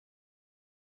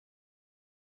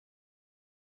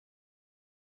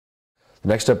The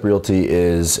Next Step Realty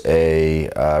is a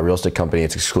real estate company.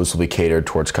 It's exclusively catered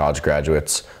towards college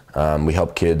graduates. We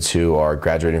help kids who are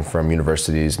graduating from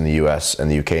universities in the US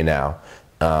and the UK now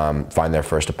find their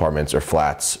first apartments or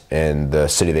flats in the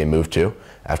city they move to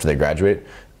after they graduate.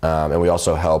 And we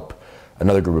also help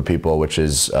another group of people, which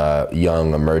is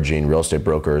young, emerging real estate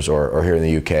brokers, or here in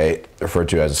the UK, referred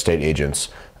to as estate agents.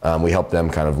 We help them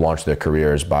kind of launch their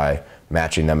careers by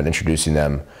matching them and introducing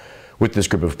them with this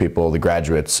group of people, the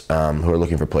graduates who are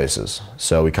looking for places.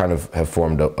 So we kind of have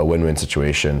formed a win-win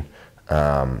situation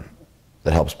that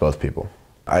helps both people.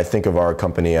 I think of our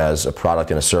company as a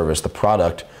product and a service. The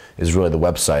product is really the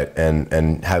website,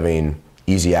 and having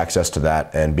easy access to that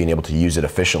and being able to use it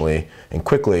efficiently and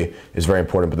quickly is very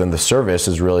important. But then the service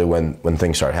is really when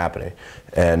things start happening.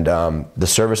 And the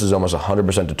service is almost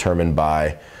 100% determined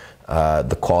by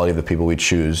the quality of the people we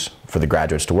choose for the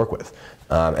graduates to work with.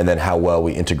 And then how well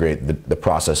we integrate the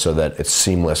process so that it's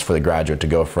seamless for the graduate to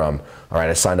go from, all right,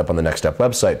 I signed up on the Next Step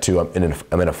website to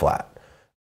I'm in a flat.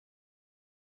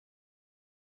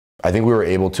 I think we were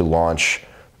able to launch,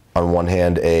 on one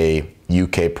hand, a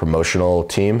UK promotional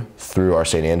team through our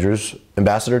St. Andrews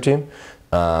ambassador team.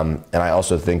 And I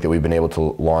also think that we've been able to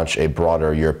launch a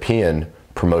broader European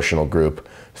promotional group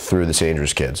through the St.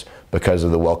 Andrews kids because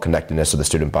of the well-connectedness of the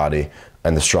student body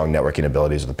and the strong networking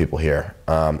abilities of the people here.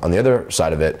 On the other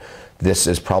side of it, this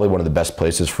is probably one of the best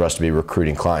places for us to be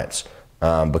recruiting clients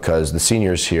because the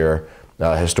seniors here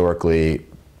historically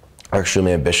are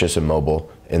extremely ambitious and mobile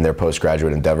in their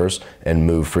postgraduate endeavors and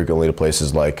move frequently to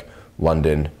places like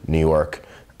London, New York,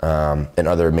 and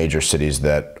other major cities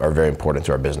that are very important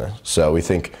to our business. So we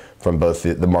think from both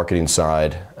the marketing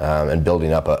side and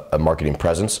building up a marketing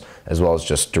presence, as well as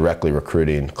just directly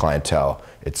recruiting clientele,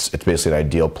 it's basically an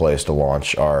ideal place to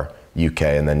launch our UK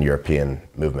and then European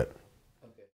movement.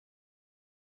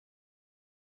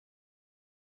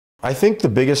 I think the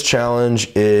biggest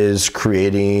challenge is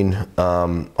creating,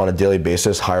 on a daily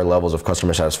basis, higher levels of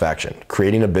customer satisfaction.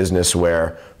 Creating a business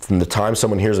where from the time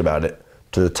someone hears about it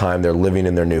to the time they're living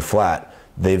in their new flat,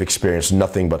 they've experienced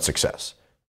nothing but success.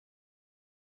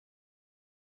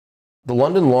 The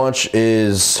London launch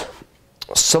is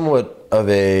somewhat of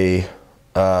a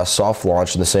soft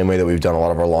launch in the same way that we've done a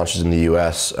lot of our launches in the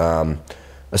US.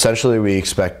 Essentially, we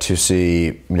expect to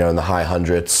see, in the high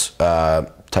hundreds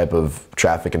type of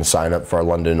traffic and sign up for our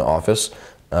London office.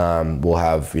 We'll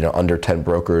have under 10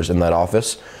 brokers in that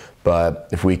office, but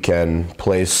if we can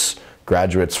place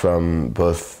graduates from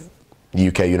both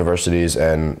UK universities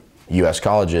and US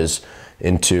colleges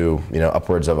into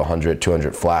upwards of 100,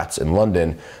 200 flats in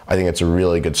London, I think it's a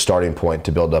really good starting point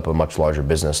to build up a much larger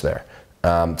business there.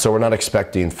 So we're not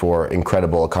expecting for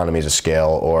incredible economies of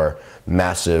scale or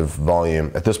massive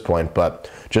volume at this point,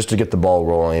 but just to get the ball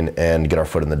rolling and get our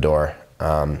foot in the door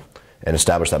and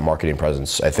establish that marketing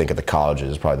presence, I think at the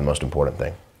colleges is probably the most important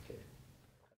thing.